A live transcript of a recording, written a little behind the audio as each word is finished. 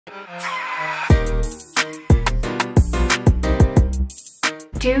Do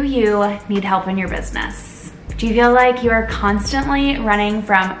you need help in your business? Do you feel like you are constantly running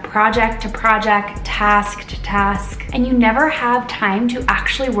from project to project, task to task, and you never have time to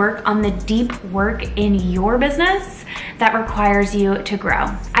actually work on the deep work in your business that requires you to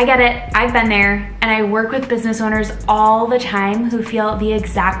grow? I get it, I've been there, and I work with business owners all the time who feel the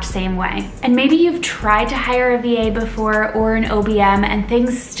exact same way. And maybe you've tried to hire a VA before or an OBM and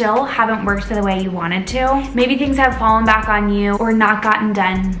things still haven't worked the way you wanted to. Maybe things have fallen back on you or not gotten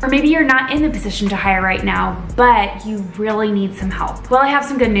done. Or maybe you're not in the position to hire right now, but you really need some help. Well, I have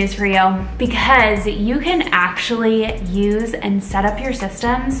some good news for you, because you can actually use and set up your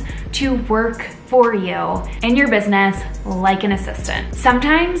systems to work for you in your business like an assistant.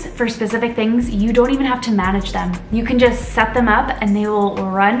 Sometimes for specific things, you don't even have to manage them. You can just set them up and they will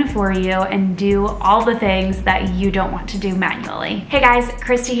run for you and do all the things that you don't want to do manually. Hey guys,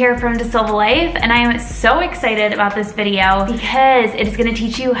 Christy here from DaSilva Life, and I am so excited about this video because it is gonna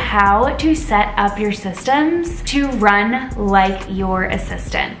teach you how to set up your systems to run like your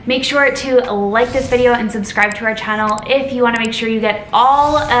assistant. Make sure to like this video and subscribe to our channel if you wanna make sure you get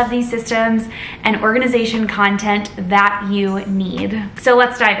all of these systems and organization content that you need. So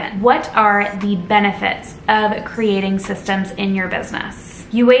let's dive in. What are the benefits of creating systems in your business?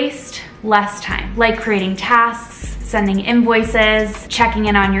 You waste less time, like creating tasks, sending invoices, checking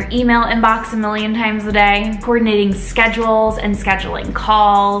in on your email inbox a million times a day, coordinating schedules and scheduling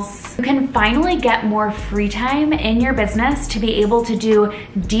calls. You can finally get more free time in your business to be able to do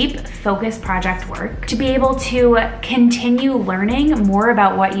deep focused project work, to be able to continue learning more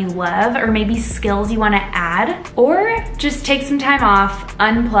about what you love or maybe skills you want to add, or just take some time off,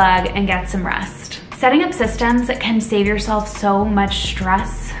 unplug, and get some rest. Setting up systems can save yourself so much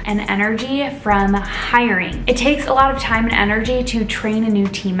stress and energy from hiring. It takes a lot of time and energy to train a new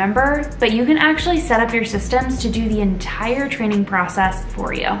team member, but you can actually set up your systems to do the entire training process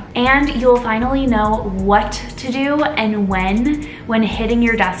for you. And you'll finally know what to do and when hitting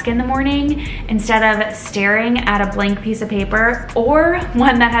your desk in the morning, instead of staring at a blank piece of paper or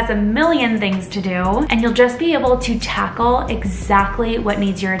one that has a million things to do, and you'll just be able to tackle exactly what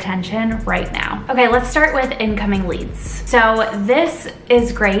needs your attention right now. Okay, let's start with incoming leads. So this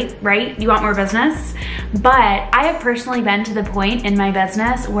is great, right? You want more business? But I have personally been to the point in my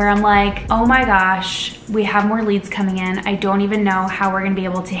business where I'm like, oh my gosh, we have more leads coming in. I don't even know how we're gonna be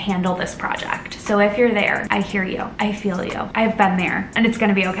able to handle this project. So if you're there, I hear you, I feel you. I've been there and it's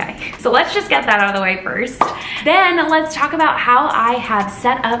gonna be okay. So let's just get that out of the way first. Then let's talk about how I have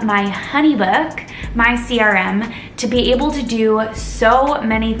set up my honeybook, my CRM, to be able to do so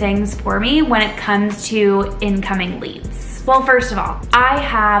many things for me when it comes to incoming leads. Well, first of all, I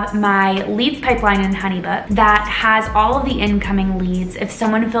have my leads pipeline in honeybook that has all of the incoming leads. If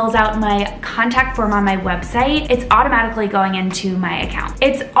someone fills out my contact form on my website, it's automatically going into my account.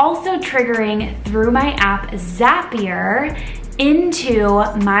 It's also triggering through my app Zapier into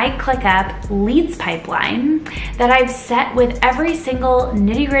my ClickUp leads pipeline that I've set with every single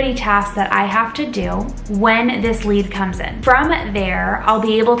nitty-gritty task that I have to do when this lead comes in. From there, I'll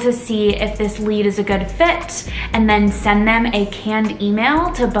be able to see if this lead is a good fit and then send them a canned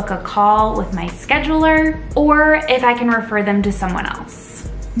email to book a call with my scheduler, or if I can refer them to someone else.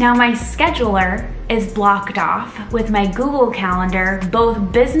 Now my scheduler is blocked off with my Google Calendar,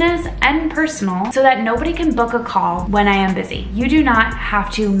 both business and personal, so that nobody can book a call when I am busy. You do not have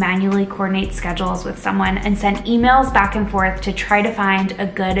to manually coordinate schedules with someone and send emails back and forth to try to find a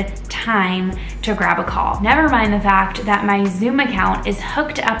good time to grab a call. Never mind the fact that my Zoom account is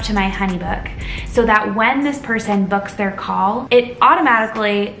hooked up to my honeybook, so that when this person books their call, it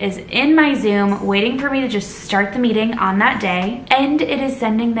automatically is in my Zoom waiting for me to just start the meeting on that day, and it is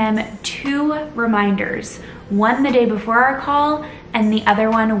sending them 2 reminders, one the day before our call and the other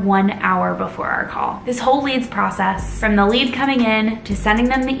one 1 hour before our call. This whole leads process, from the lead coming in to sending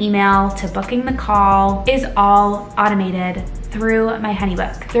them the email to booking the call, is all automated through my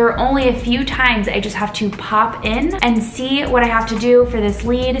honeybook. There are only a few times I just have to pop in and see what I have to do for this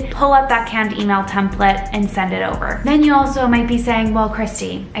lead, pull up that canned email template and send it over. Then you also might be saying, well,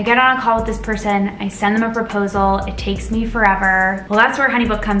 Christy, I get on a call with this person, I send them a proposal, it takes me forever. Well, that's where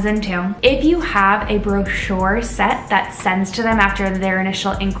honeybook comes in too. If you have a brochure your set that sends to them after their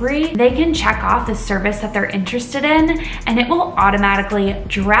initial inquiry, they can check off the service that they're interested in, and it will automatically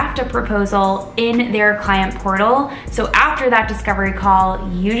draft a proposal in their client portal. So after that discovery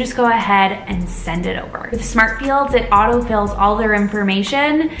call, you just go ahead and send it over. With Smart Fields, it autofills all their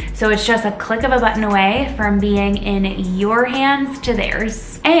information, so it's just a click of a button away from being in your hands to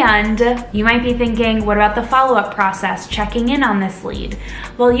theirs. And you might be thinking, what about the follow-up process, checking in on this lead?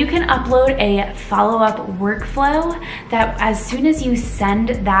 Well, you can upload a follow-up workflow that as soon as you send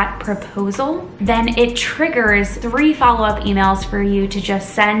that proposal, then it triggers 3 follow-up emails for you to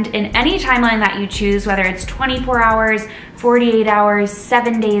just send in any timeline that you choose, whether it's 24 hours, 48 hours,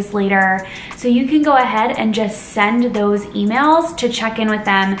 7 days later. So you can go ahead and just send those emails to check in with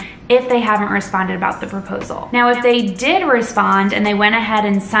them if they haven't responded about the proposal. Now, if they did respond and they went ahead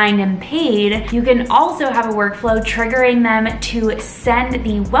and signed and paid, you can also have a workflow triggering them to send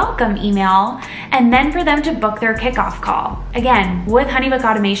the welcome email and then for them to book their kickoff call. Again, with HoneyBook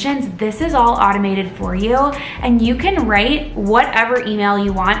automations, this is all automated for you, and you can write whatever email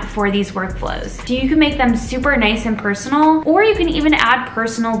you want for these workflows. So you can make them super nice and personal, or you can even add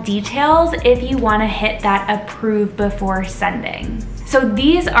personal details if you want to hit that approve before sending. So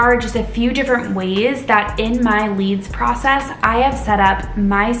these are just a few different ways that in my leads process, I have set up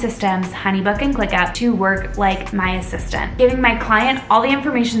my systems, HoneyBook and ClickUp, to work like my assistant, giving my client all the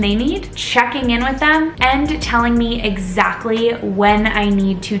information they need, checking in with them, and telling me exactly when I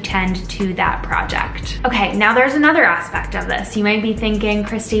need to tend to that project. Okay, now there's another aspect of this. You might be thinking,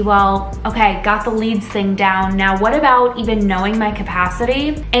 Christy, well, okay, got the leads thing down. Now what about even knowing my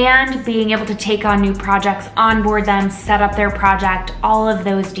capacity and being able to take on new projects, onboard them, set up their project, all of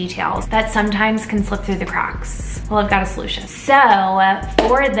those details that sometimes can slip through the cracks? Well, I've got a solution. So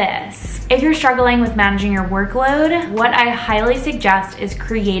for this, if you're struggling with managing your workload, what I highly suggest is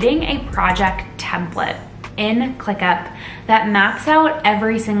creating a project template in ClickUp that maps out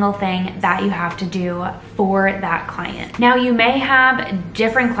every single thing that you have to do for that client. Now, you may have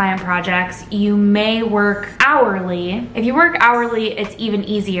different client projects. You may work hourly. If you work hourly, it's even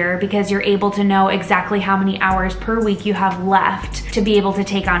easier because you're able to know exactly how many hours per week you have left to be able to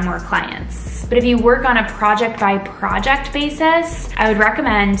take on more clients. But if you work on a project by project basis, I would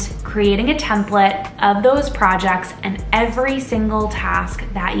recommend creating a template of those projects and every single task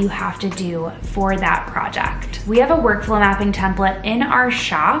that you have to do for that project. We have a workflow mapping template in our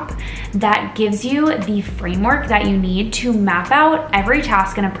shop that gives you the framework that you need to map out every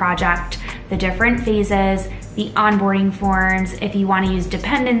task in a project, the different phases, the onboarding forms, if you want to use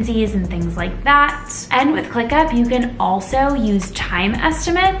dependencies and things like that. And with ClickUp, you can also use time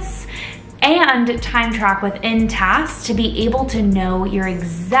estimates and time track within tasks to be able to know your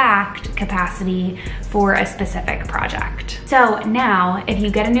exact capacity for a specific project. So now, if you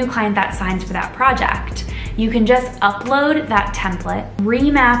get a new client that signs for that project, you can just upload that template,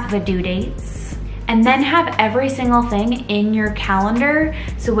 remap the due dates, and then have every single thing in your calendar.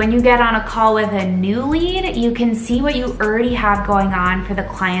 So when you get on a call with a new lead, you can see what you already have going on for the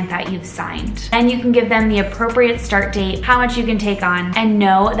client that you've signed. Then you can give them the appropriate start date, how much you can take on, and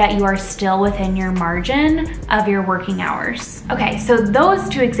know that you are still within your margin of your working hours. Okay, so those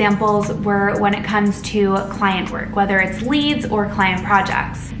 2 examples were when it comes to client work, whether it's leads or client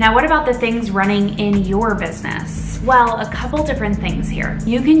projects. Now, what about the things running in your business? Well, a couple different things here.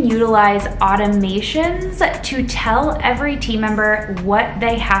 You can utilize automations to tell every team member what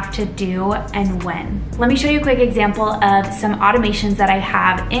they have to do and when. Let me show you a quick example of some automations that I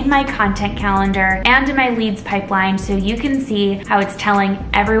have in my content calendar and in my leads pipeline so you can see how it's telling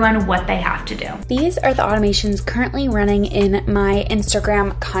everyone what they have to do. These are the automations currently running in my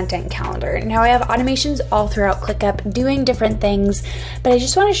Instagram content calendar. Now, I have automations all throughout ClickUp doing different things, but I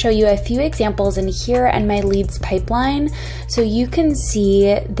just want to show you a few examples in here and my leads pipeline so you can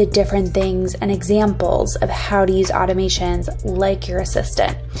see the different things and examples of how to use automations like your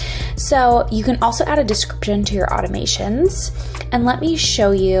assistant. So you can also add a description to your automations, and let me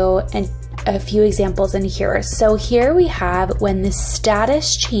show you a few examples in here. So here we have when the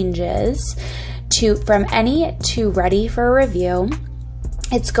status changes from any to ready for a review,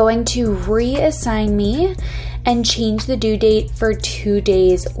 it's going to reassign me and change the due date for 2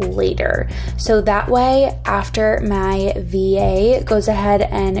 days later. So that way, after my VA goes ahead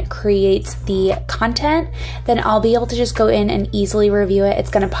and creates the content, then I'll be able to just go in and easily review it.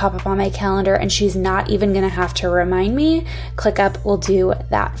 It's gonna pop up on my calendar and she's not even gonna have to remind me. ClickUp will do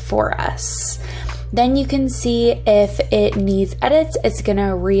that for us. Then you can see if it needs edits, it's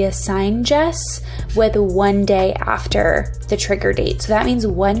gonna reassign Jess with 1 day after the trigger date. So that means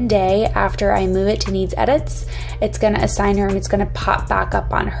 1 day after I move it to needs edits, it's gonna assign her and it's gonna pop back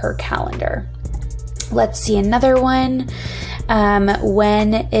up on her calendar. Let's see another one.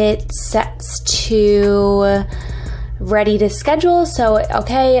 When it sets to ready to schedule. So,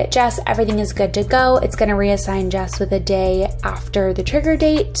 okay, Jess, everything is good to go. It's going to reassign Jess with a day after the trigger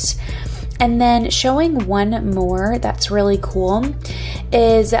date. And then showing one more that's really cool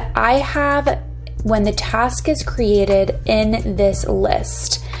is I have, when the task is created in this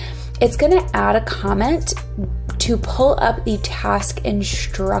list, it's going to add a comment to pull up the task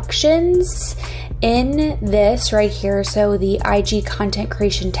instructions in this right here. So the IG content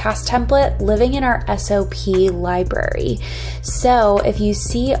creation task template living in our SOP library. So if you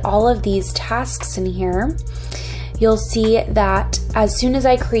see all of these tasks in here, you'll see that as soon as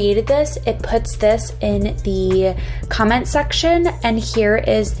I created this, it puts this in the comment section, and here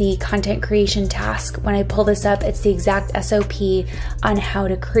is the content creation task. When I pull this up, it's the exact SOP on how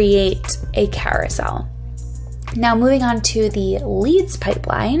to create a carousel. Now moving on to the leads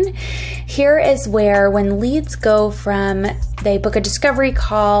pipeline, here is where when leads go from they book a discovery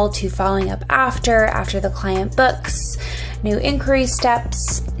call to following up after the client books, new inquiry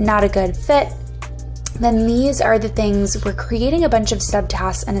steps, not a good fit, then these are the things we're creating a bunch of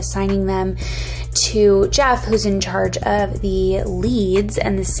subtasks and assigning them to Jeff, who's in charge of the leads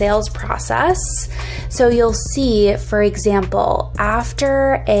and the sales process. So you'll see, for example,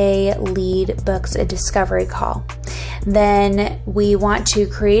 after a lead books a discovery call, then we want to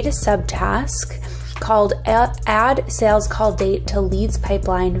create a subtask called add sales call date to leads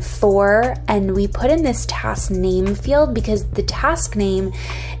pipeline for, and we put in this task name field because the task name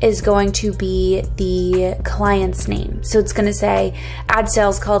is going to be the client's name. So it's going to say add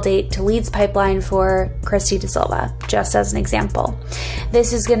sales call date to leads pipeline for Christy DaSilva, just as an example.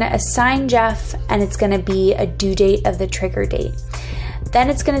 This is going to assign Jeff, and it's going to be a due date of the trigger date. Then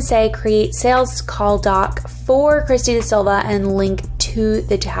it's going to say create sales call doc for Christy DaSilva and link to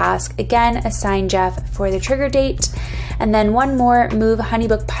the task. Again, assign Jeff for the trigger date. And then one more, move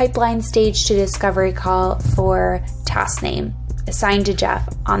honeybook pipeline stage to discovery call for task name, assigned to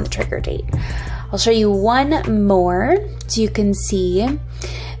Jeff on the trigger date. I'll show you one more so you can see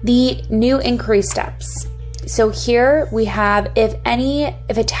the new inquiry steps. So here we have if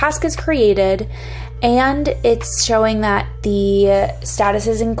a task is created and it's showing that the status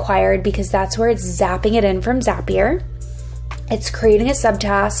is inquired because that's where it's zapping it in from Zapier. It's creating a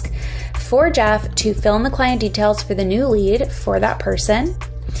subtask for Jeff to fill in the client details for the new lead for that person,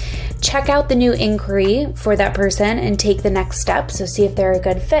 check out the new inquiry for that person and take the next step. So see if they're a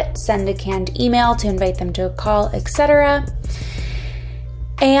good fit, send a canned email to invite them to a call, etc.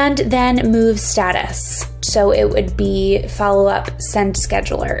 And then move status. So it would be follow up, send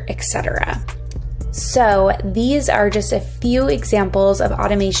scheduler, etc. So these are just a few examples of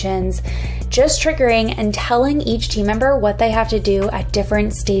automations just triggering and telling each team member what they have to do at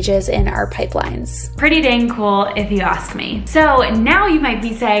different stages in our pipelines. Pretty dang cool if you ask me. So now you might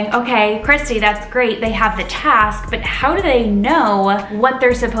be saying, okay, Christy, that's great. They have the task, but how do they know what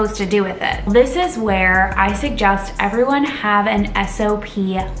they're supposed to do with it? This is where I suggest everyone have an SOP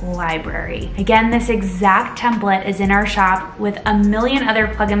library. Again, this exact template is in our shop with a million other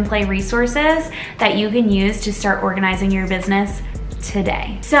plug and play resources that you can use to start organizing your business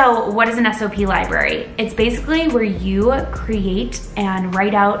today. So what is an SOP library? It's basically where you create and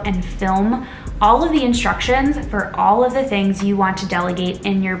write out and film all of the instructions for all of the things you want to delegate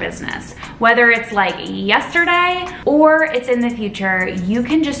in your business. Whether it's like yesterday or it's in the future, you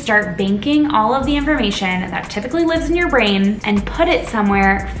can just start banking all of the information that typically lives in your brain and put it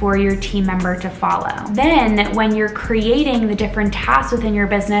somewhere for your team member to follow. Then when you're creating the different tasks within your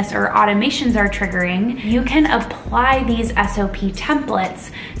business or automations are triggering, you can apply these SOP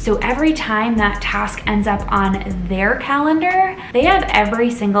templates. So every time that task ends up on their calendar, they have every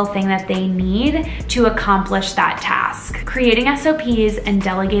single thing that they need to accomplish that task. Creating SOPs and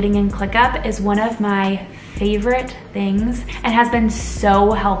delegating in ClickUp is one of my favorite things and has been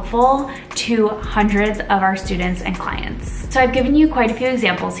so helpful to hundreds of our students and clients. So I've given you quite a few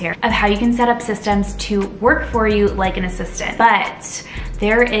examples here of how you can set up systems to work for you like an assistant, but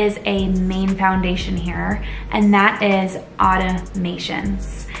there is a main foundation here, and that is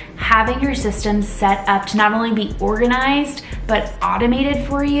automations. Having your systems set up to not only be organized, but automated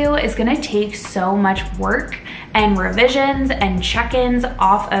for you is gonna take so much work and revisions and check-ins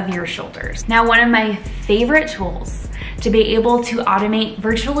off of your shoulders. Now, one of my favorite tools to be able to automate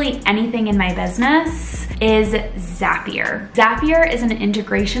virtually anything in my business is Zapier. Zapier is an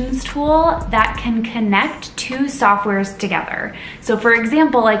integrations tool that can connect two softwares together. So for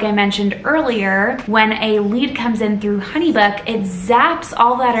example, like I mentioned earlier, when a lead comes in through honeybook, it zaps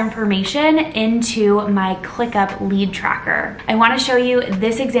all that information into my ClickUp lead tracker. I want to show you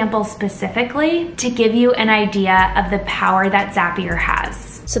this example specifically to give you an idea of the power that Zapier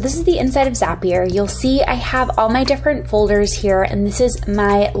has. So this is the inside of Zapier. You'll see I have all my different folders here, and this is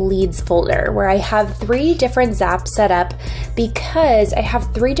my leads folder where I have 3 different zaps set up because I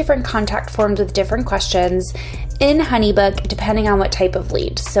have 3 different contact forms with different questions in honeybook depending on what type of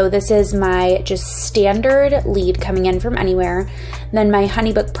lead. So this is my just standard lead coming in from anywhere, then my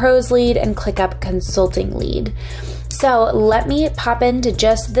honeybook pros lead and ClickUp consulting lead. So let me pop into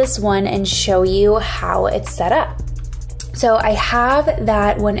just this one and show you how it's set up. So I have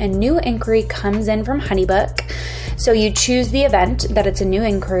that when a new inquiry comes in from honeybook, so you choose the event that it's a new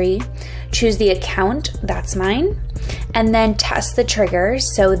inquiry, choose the account, that's mine, and then test the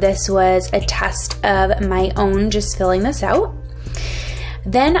triggers. So this was a test of my own, just filling this out.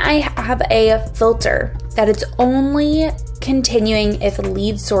 Then I have a filter that it's only continuing if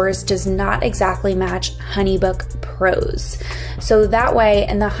lead source does not exactly match honeybook pros. So that way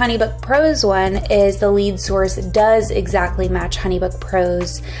in the honeybook pros one is the lead source does exactly match honeybook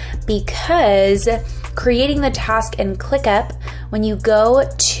pros, because creating the task in ClickUp, when you go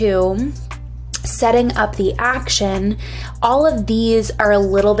to setting up the action, all of these are a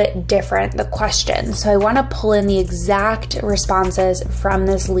little bit different, the questions. So I want to pull in the exact responses from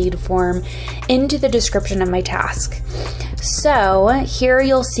this lead form into the description of my task. So here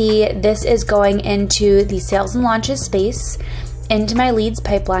you'll see this is going into the sales and launches space, into my leads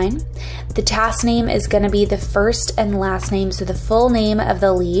pipeline. The task name is going to be the first and last name, so the full name of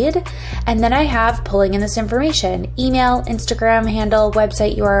the lead. And then I have pulling in this information: email, Instagram handle,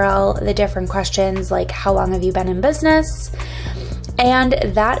 website URL, the different questions like how long have you been in business? And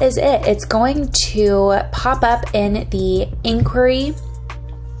that is it. It's going to pop up in the inquiry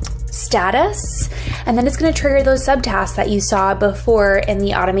status, and then it's going to trigger those subtasks that you saw before in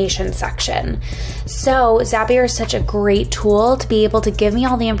the automation section. So Zapier is such a great tool to be able to give me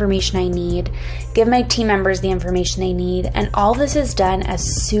all the information I need, give my team members the information they need, and all this is done as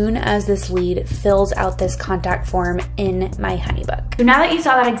soon as this lead fills out this contact form in my honeybook. So now that you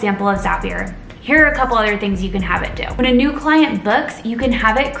saw that example of Zapier, here are a couple other things you can have it do. When a new client books, you can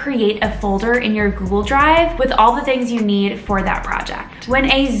have it create a folder in your Google Drive with all the things you need for that project.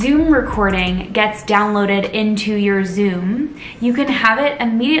 When a Zoom recording gets downloaded into your Zoom, you can have it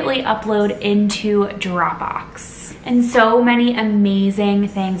immediately upload into Dropbox. And so many amazing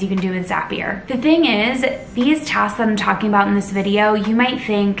things you can do with Zapier. The thing is, these tasks that I'm talking about in this video, you might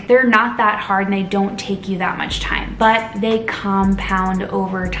think they're not that hard and they don't take you that much time, but they compound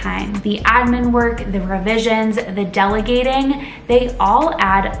over time. The admin work, the revisions, the delegating, they all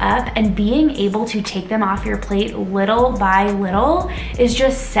add up, and being able to take them off your plate little by little is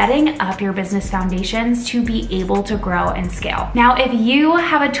just setting up your business foundations to be able to grow and scale. Now, if you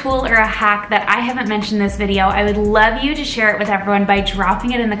have a tool or a hack that I haven't mentioned in this video, I would love you to share it with everyone by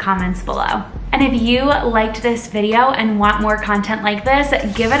dropping it in the comments below. And if you liked this video and want more content like this,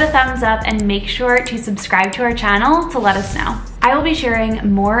 give it a thumbs up and make sure to subscribe to our channel to let us know. I will be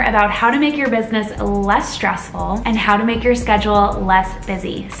sharing more about how to make your business less stressful and how to make your schedule less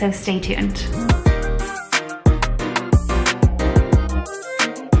busy, so stay tuned.